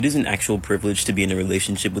It is an actual privilege to be in a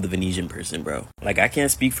relationship with a Venetian person, bro. Like, I can't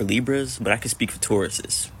speak for Libras, but I can speak for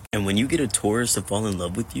Tauruses. And when you get a Taurus to fall in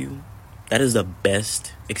love with you, that is the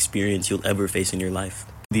best experience you'll ever face in your life.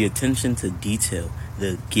 The attention to detail,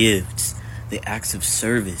 the gifts, the acts of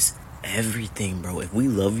service, everything, bro. If we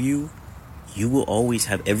love you, you will always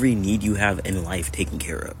have every need you have in life taken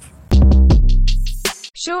care of.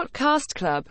 Short Cast Club.